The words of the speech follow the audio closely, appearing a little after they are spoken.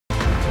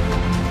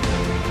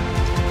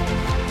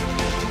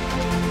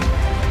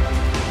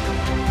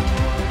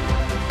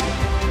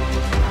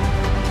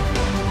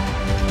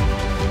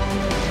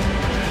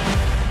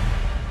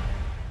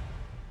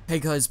Hey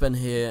guys, Ben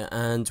here,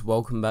 and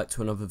welcome back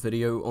to another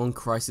video on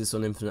Crisis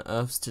on Infinite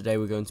Earths. Today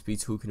we're going to be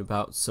talking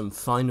about some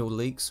final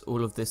leaks.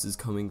 All of this is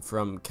coming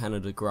from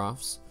Canada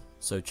Graphs,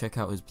 so check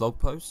out his blog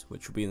post,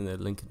 which will be in the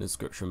link in the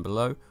description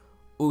below.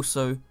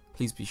 Also,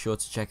 please be sure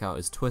to check out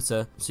his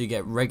Twitter, so you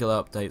get regular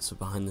updates of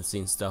behind the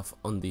scenes stuff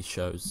on these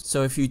shows.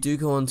 So if you do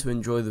go on to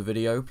enjoy the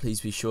video,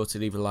 please be sure to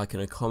leave a like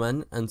and a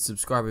comment, and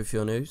subscribe if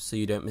you're new, so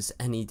you don't miss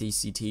any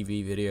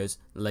DCTV videos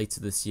later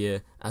this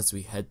year as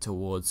we head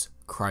towards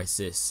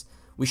Crisis.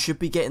 We should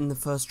be getting the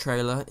first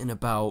trailer in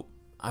about,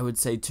 I would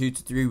say, 2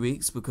 to 3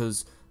 weeks,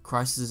 because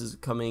Crisis is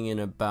coming in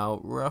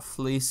about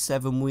roughly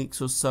 7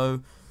 weeks or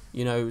so.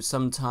 You know,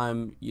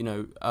 sometime,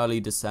 early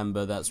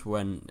December, that's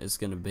when it's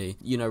going to be.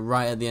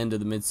 Right at the end of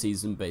the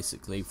mid-season,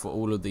 basically, for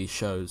all of these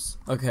shows.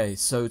 Okay,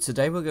 so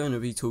today we're going to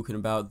be talking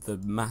about the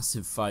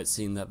massive fight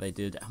scene that they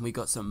did, and we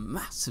got some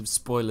massive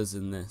spoilers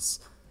in this.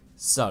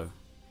 So,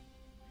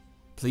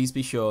 please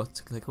be sure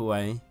to click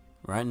away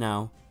right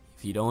now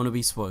if you don't want to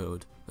be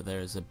spoiled. But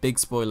there is a big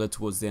spoiler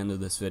towards the end of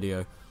this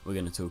video we're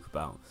going to talk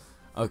about.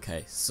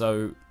 Okay,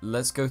 so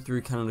let's go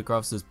through Canada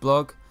Graphs'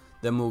 blog,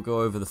 then we'll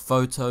go over the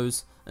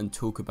photos and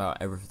talk about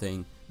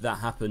everything that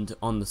happened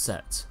on the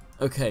set.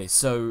 Okay,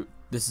 so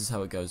this is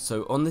how it goes.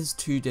 So on this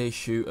 2-day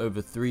shoot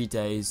over 3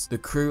 days, the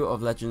crew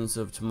of Legends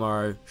of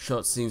Tomorrow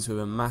shot scenes with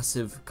a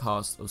massive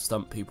cast of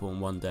stunt people in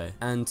one day,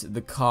 and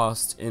the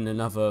cast in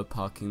another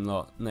parking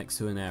lot next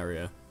to an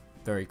area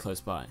very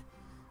close by.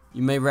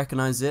 You may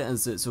recognize it,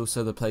 as it's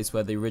also the place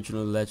where the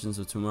original Legends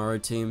of Tomorrow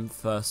team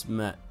first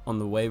met on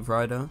the Wave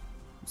Rider.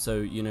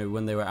 So,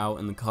 when they were out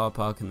in the car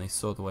park and they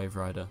saw the Wave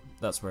Rider,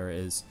 that's where it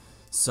is.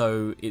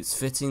 So, it's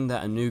fitting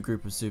that a new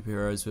group of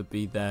superheroes would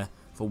be there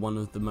for one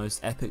of the most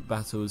epic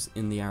battles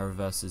in the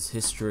Arrowverse's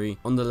history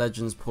on the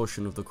Legends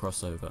portion of the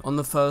crossover. On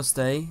the first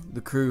day,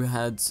 the crew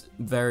had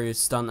various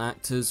stunt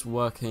actors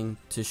working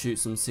to shoot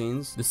some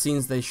scenes. The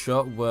scenes they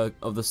shot were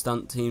of the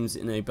stunt teams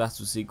in a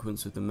battle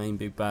sequence with the main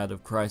big bad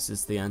of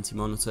Crisis, the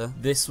Anti-Monitor.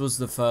 This was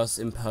the first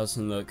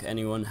in-person look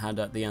anyone had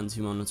at the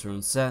Anti-Monitor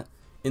on set.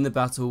 In the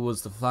battle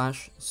was the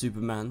Flash,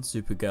 Superman,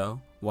 Supergirl,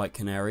 White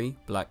Canary,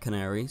 Black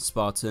Canary,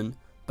 Spartan,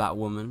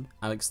 Batwoman,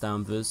 Alex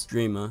Danvers,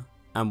 Dreamer,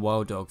 and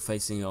Wild Dog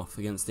facing off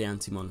against the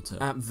Anti-Monitor.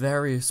 At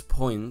various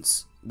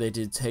points, they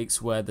did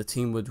takes where the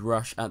team would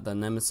rush at their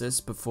nemesis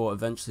before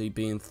eventually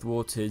being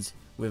thwarted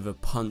with a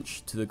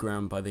punch to the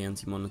ground by the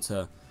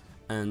Anti-Monitor.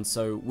 And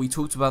so we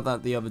talked about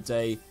that the other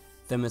day.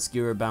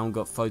 Themyscira Bound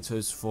got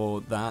photos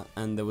for that,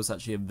 and there was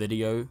actually a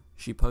video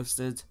she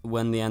posted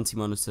when the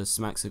Anti-Monitor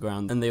smacks the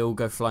ground and they all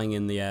go flying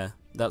in the air.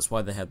 That's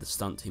why they had the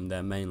stunt team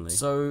there mainly.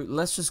 So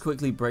let's just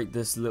quickly break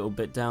this little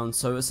bit down.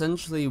 So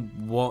essentially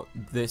what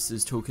this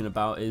is talking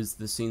about is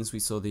the scenes we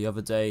saw the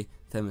other day.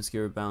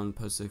 Themyscira Bound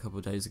posted a couple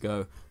of days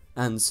ago.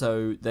 And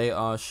so they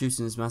are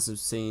shooting this massive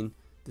scene,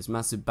 this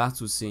massive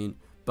battle scene,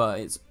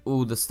 but it's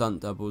all the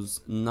stunt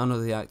doubles. None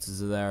of the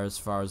actors are there as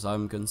far as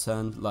I'm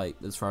concerned,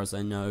 as far as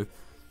I know.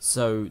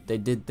 So they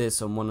did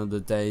this on one of the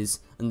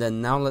days, and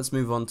then now let's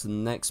move on to the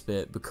next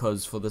bit,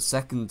 because for the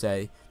second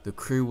day the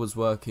crew was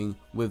working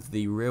with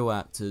the real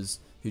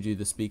actors who do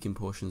the speaking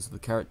portions of the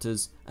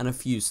characters, and a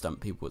few stunt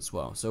people as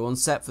well. So on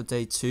set for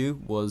day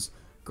 2 was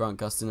Grant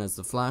Gustin as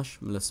the Flash,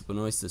 Melissa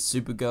Benoist as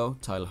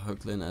Supergirl, Tyler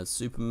Hoechlin as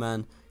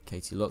Superman,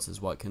 Katie Lotz as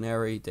White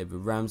Canary,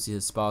 David Ramsey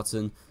as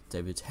Spartan,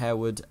 David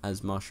Harewood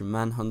as Martian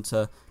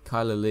Manhunter,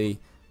 Kyler Lee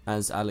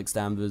as Alex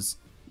Danvers,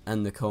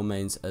 and Nicole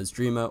Maines as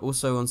Dreamer.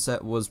 Also on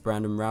set was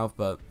Brandon Routh,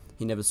 but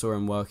he never saw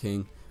him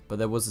working. But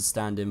there was a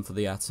stand-in for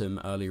the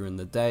Atom earlier in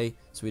the day,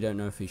 so we don't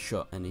know if he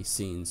shot any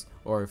scenes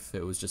or if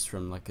it was just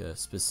from like a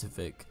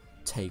specific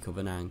take of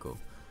an angle.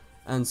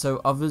 And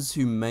so others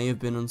who may have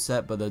been on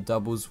set but their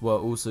doubles were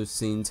also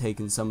seen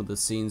taking some of the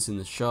scenes in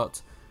the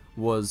shot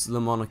was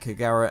LaMonica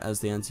Garrett as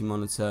the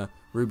Anti-Monitor,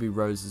 Ruby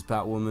Rose as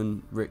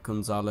Batwoman, Rick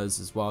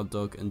Gonzalez as Wild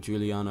Dog, and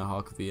Juliana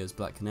Harkavy as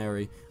Black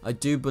Canary. I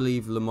do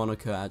believe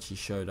LaMonica actually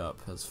showed up,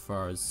 as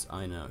far as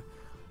I know.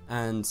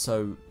 And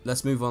so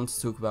let's move on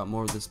to talk about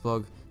more of this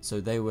blog.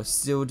 So they were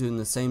still doing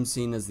the same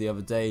scene as the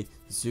other day,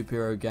 the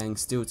superhero gang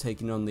still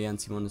taking on the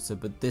Anti-Monitor,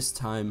 but this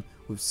time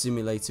with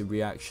simulated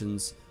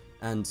reactions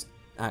and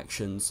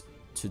actions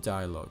to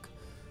dialogue.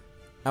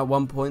 At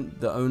one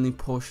point, the only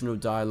portion of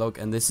dialogue,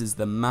 and this is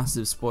the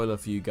massive spoiler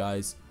for you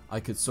guys, I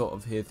could sort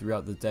of hear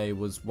throughout the day,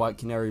 was White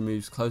Canary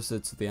moves closer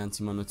to the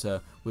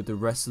Anti-Monitor with the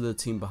rest of the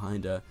team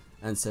behind her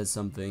and says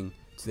something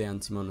to the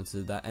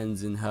Anti-Monitor that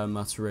ends in her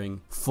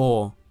muttering,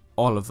 "For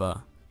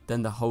Oliver."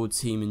 Then the whole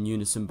team in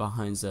unison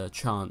behind her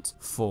chant,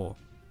 "For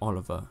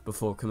Oliver,"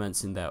 before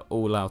commencing their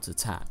all-out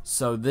attack.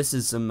 So this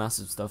is some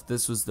massive stuff.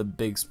 This was the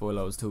big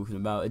spoiler I was talking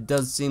about. It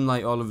does seem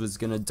like Oliver's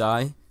gonna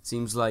die.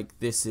 Seems like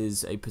this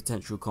is a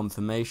potential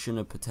confirmation,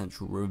 a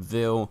potential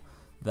reveal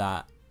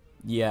that,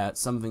 yeah,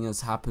 something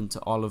has happened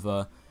to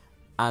Oliver,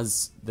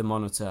 as the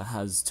Monitor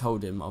has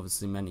told him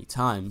obviously many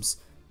times.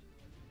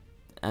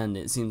 And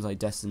it seems like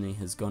destiny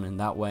has gone in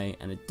that way,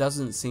 and it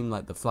doesn't seem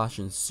like the Flash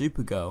and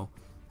Supergirl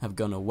have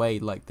gone away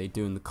like they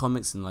do in the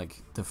comics, and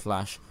like the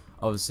Flash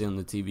Obviously on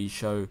the TV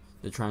show,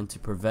 they're trying to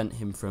prevent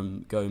him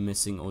from going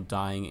missing or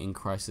dying in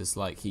Crisis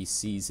like he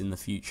sees in the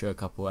future a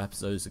couple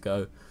episodes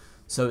ago.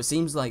 So it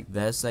seems like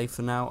they're safe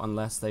for now,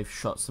 unless they've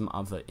shot some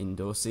other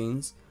indoor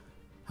scenes.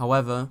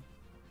 However,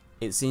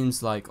 it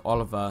seems like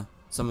Oliver,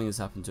 something has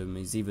happened to him.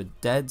 He's either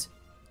dead,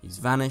 he's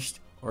vanished,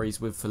 or he's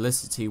with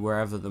Felicity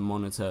wherever the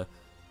Monitor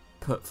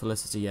put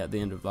Felicity at the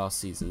end of last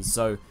season.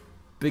 So,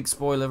 big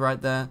spoiler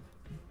right there,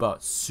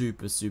 but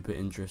super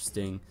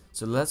interesting.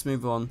 So let's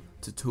move on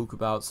to talk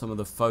about some of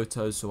the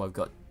photos. So I've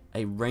got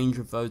a range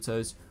of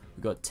photos.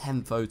 We've got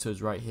 10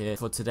 photos right here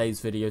for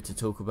today's video to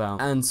talk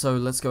about. And so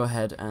let's go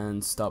ahead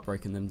and start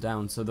breaking them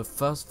down. So the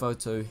first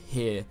photo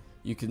here,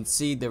 you can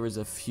see there is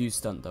a few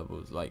stunt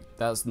doubles. Like,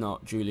 that's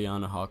not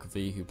Juliana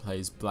Harkavy who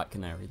plays Black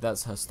Canary.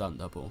 That's her stunt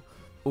double.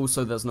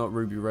 Also, that's not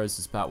Ruby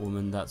Rose's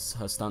Batwoman. That's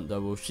her stunt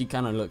double. She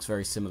kind of looks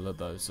very similar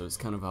though, so it's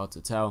kind of hard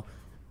to tell.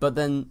 But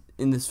then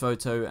in this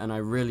photo, and I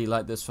really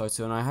like this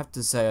photo, and I have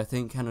to say I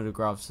think Canada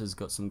Graphs has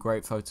got some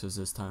great photos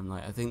this time.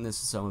 Like, I think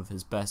this is some of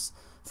his best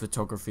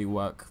photography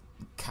work,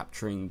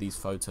 capturing these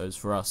photos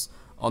for us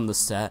on the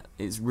set.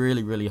 It's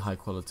really high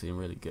quality and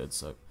really good,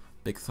 so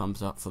big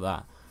thumbs up for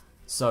that.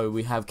 So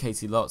we have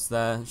Katie Lotz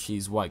there,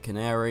 she's White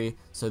Canary,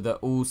 so they're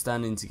all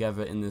standing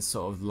together in this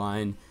sort of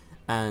line.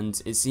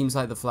 And it seems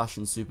like the Flash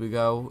and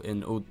Supergirl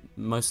in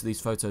most of these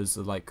photos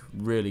are like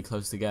really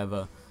close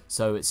together.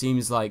 So it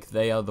seems like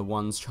they are the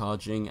ones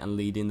charging and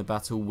leading the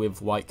battle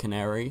with White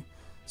Canary.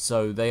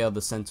 So they are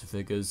the center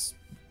figures.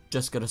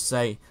 Just gotta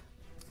say,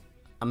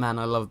 man,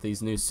 I love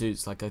these new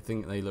suits. Like, I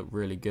think they look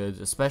really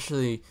good,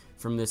 especially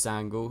from this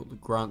angle.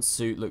 Grant's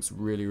suit looks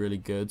really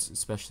good,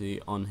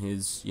 especially on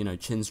his, you know,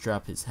 chin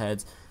strap, his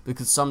head.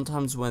 Because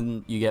sometimes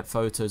when you get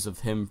photos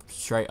of him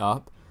straight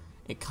up,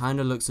 it kind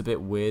of looks a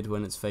bit weird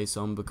when it's face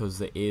on because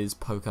the ears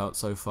poke out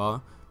so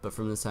far. But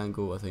from this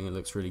angle, I think it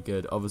looks really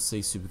good.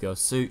 Obviously,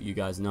 Supergirl's suit, you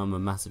guys know I'm a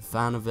massive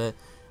fan of it.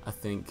 I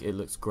think it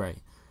looks great.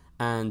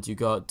 And you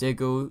got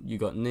Diggle, you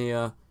got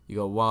Nia, you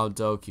got Wild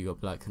Dog, you got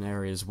Black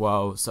Canary as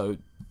well. So,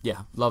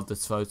 yeah, love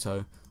this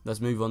photo. Let's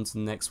move on to the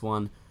next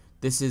one.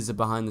 This is a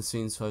behind the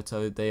scenes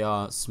photo. They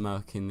are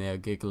smirking, they are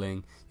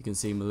giggling. You can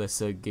see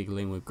Melissa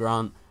giggling with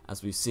Grant,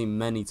 as we've seen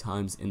many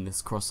times in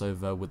this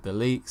crossover with the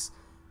leaks.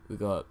 We've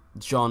got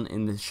John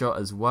in this shot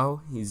as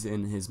well. He's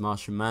in his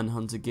Martian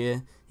Manhunter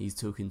gear. He's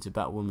talking to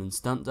Batwoman's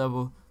stunt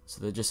double. So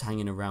they're just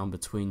hanging around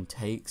between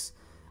takes.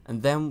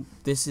 And then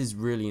this is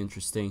really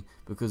interesting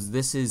because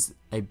this is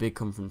a big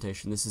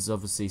confrontation. This is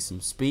obviously some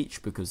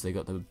speech because they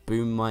got the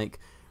boom mic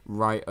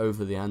right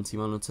over the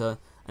Anti-Monitor.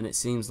 And it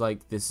seems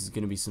like this is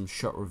going to be some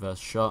shot reverse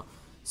shot.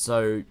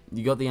 So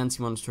you got the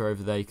Anti-Monitor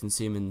over there. You can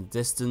see him in the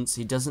distance.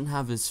 He doesn't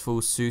have his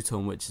full suit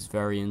on, which is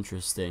very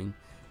interesting.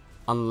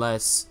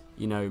 Unless,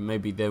 you know,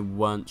 maybe they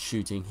weren't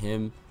shooting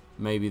him,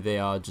 maybe they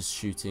are just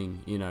shooting,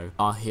 you know,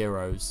 our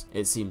heroes.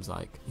 It seems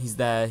like he's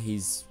there,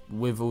 he's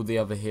with all the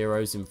other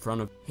heroes in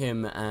front of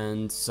him,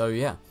 and so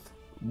yeah,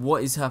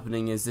 what is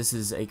happening is this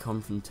is a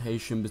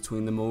confrontation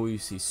between them all. You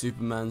see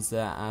Superman's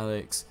there,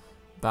 Alex,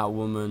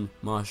 Batwoman,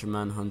 Martian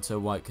Manhunter,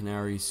 White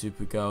Canary,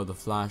 Supergirl, The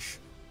Flash,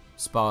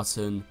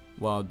 Spartan,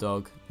 Wild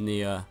Dog,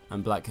 Nia,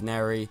 and Black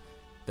Canary.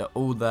 They're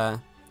all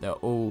there, they're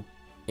all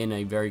in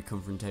a very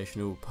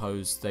confrontational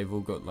pose. They've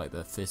all got like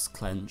their fists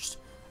clenched,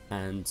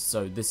 and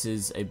so this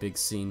is a big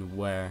scene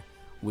where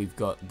we've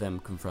got them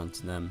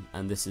confronting them,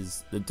 and this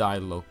is the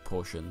dialogue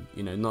portion,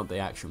 you know, not the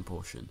action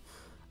portion.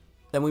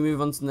 Then we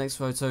move on to the next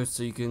photo,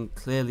 so you can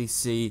clearly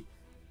see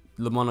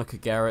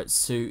LaMonica Garrett's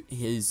suit.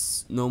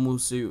 His normal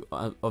suit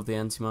of the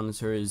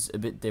Anti-Monitor is a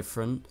bit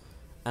different,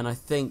 and I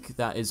think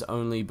that is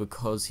only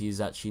because he's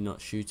actually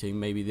not shooting.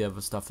 Maybe the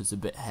other stuff is a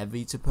bit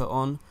heavy to put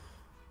on,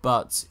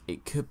 but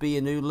it could be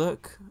a new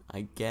look,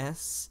 I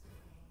guess.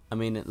 I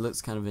mean, it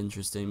looks kind of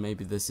interesting.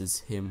 Maybe this is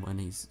him when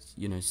he's,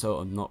 you know,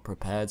 sort of not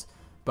prepared.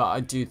 But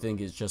I do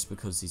think it's just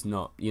because he's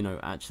not, you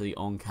know, actually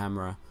on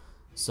camera.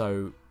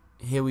 So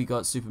here we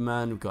got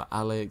Superman, we've got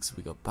Alex,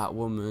 we've got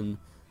Batwoman,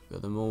 we've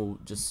got them all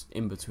just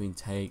in between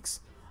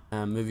takes.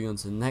 And moving on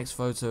to the next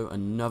photo,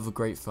 another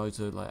great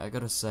photo. Like, I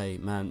gotta say,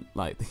 man,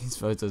 like, these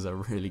photos are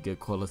really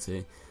good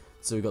quality.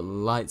 So we've got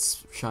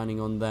lights shining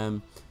on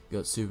them.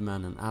 We've got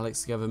Superman and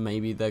Alex together.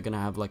 Maybe they're gonna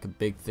have like a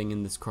big thing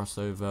in this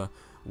crossover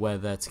where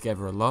they're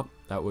together a lot.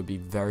 That would be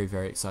very,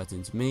 very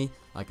exciting to me.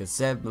 Like I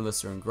said,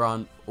 Melissa and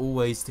Grant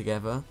always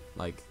together.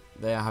 Like,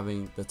 they are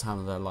having the time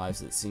of their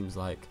lives, it seems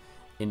like,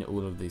 in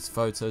all of these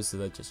photos. So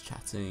they're just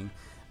chatting,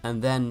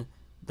 and then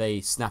they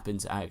snap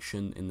into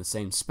action in the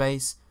same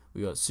space.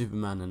 We got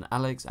Superman and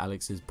Alex.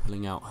 Alex is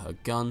pulling out her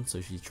gun,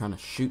 so she's trying to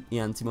shoot the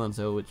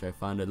Anti-Monitor, which I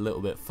find a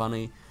little bit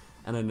funny.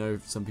 And I know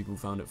some people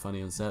found it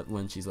funny on set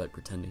when she's like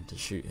pretending to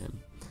shoot him.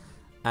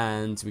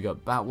 And we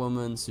got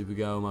Batwoman,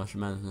 Supergirl, Martian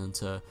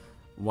Manhunter,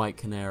 White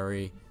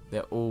Canary.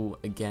 They're all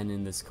again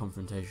in this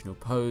confrontational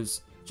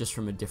pose, just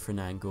from a different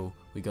angle.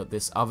 We got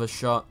this other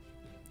shot,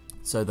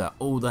 so they're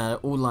all there,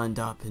 all lined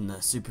up in their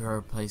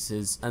superhero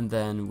places. And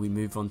then we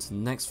move on to the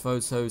next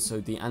photo. So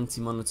the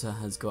Anti-Monitor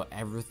has got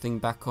everything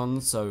back on,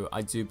 so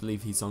I do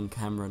believe he's on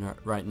camera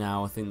right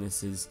now. I think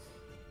this is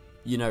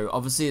You know,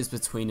 obviously it's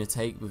between a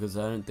take because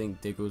I don't think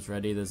Diggle's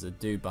ready. There's a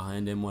dude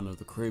behind him, one of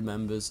the crew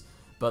members,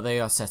 but they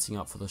are setting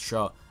up for the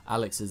shot.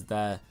 Alex is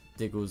there,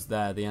 Diggle's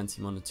there, the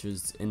Anti-Monitor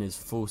is in his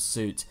full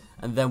suit,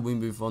 and then we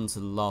move on to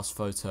the last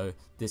photo.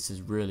 This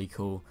is really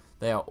cool.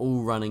 They are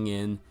all running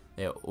in,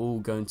 they are all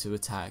going to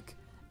attack,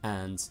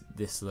 and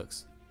this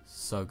looks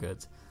so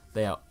good.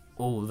 They are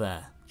all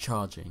there,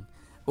 charging.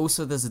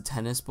 Also, there's a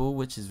tennis ball,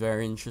 which is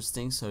very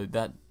interesting, so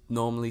that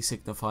normally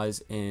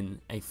signifies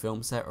in a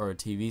film set or a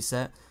TV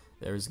set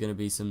there is going to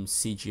be some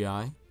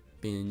CGI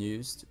being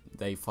used.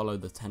 They follow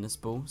the tennis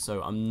ball,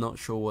 so I'm not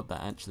sure what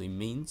that actually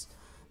means.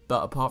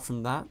 But apart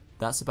from that,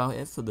 that's about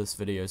it for this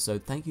video. So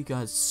thank you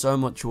guys so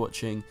much for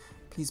watching.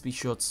 Please be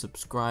sure to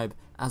subscribe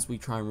as we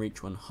try and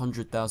reach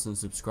 100,000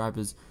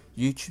 subscribers.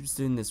 YouTube's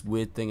doing this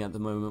weird thing at the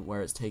moment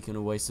where it's taking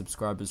away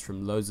subscribers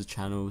from loads of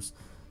channels.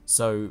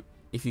 So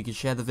if you could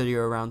share the video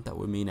around, that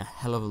would mean a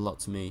hell of a lot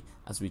to me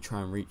as we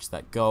try and reach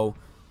that goal.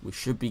 We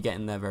should be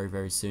getting there very,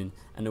 very soon.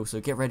 And also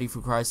get ready for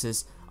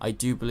Crysis. I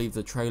do believe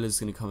the trailer is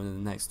going to come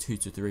in the next 2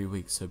 to 3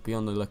 weeks, so be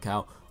on the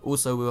lookout.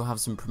 Also, we'll have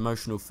some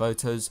promotional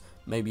photos,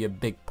 maybe a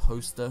big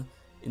poster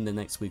in the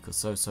next week or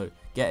so. So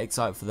get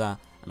excited for that,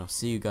 and I'll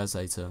see you guys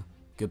later.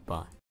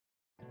 Goodbye.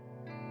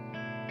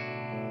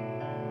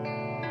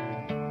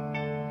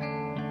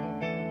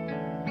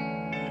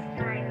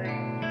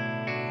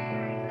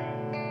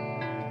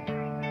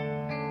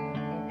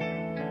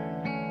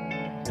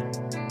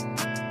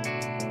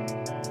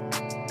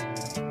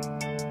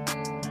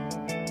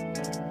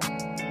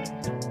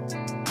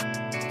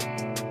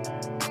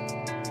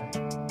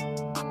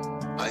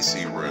 I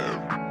see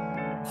red.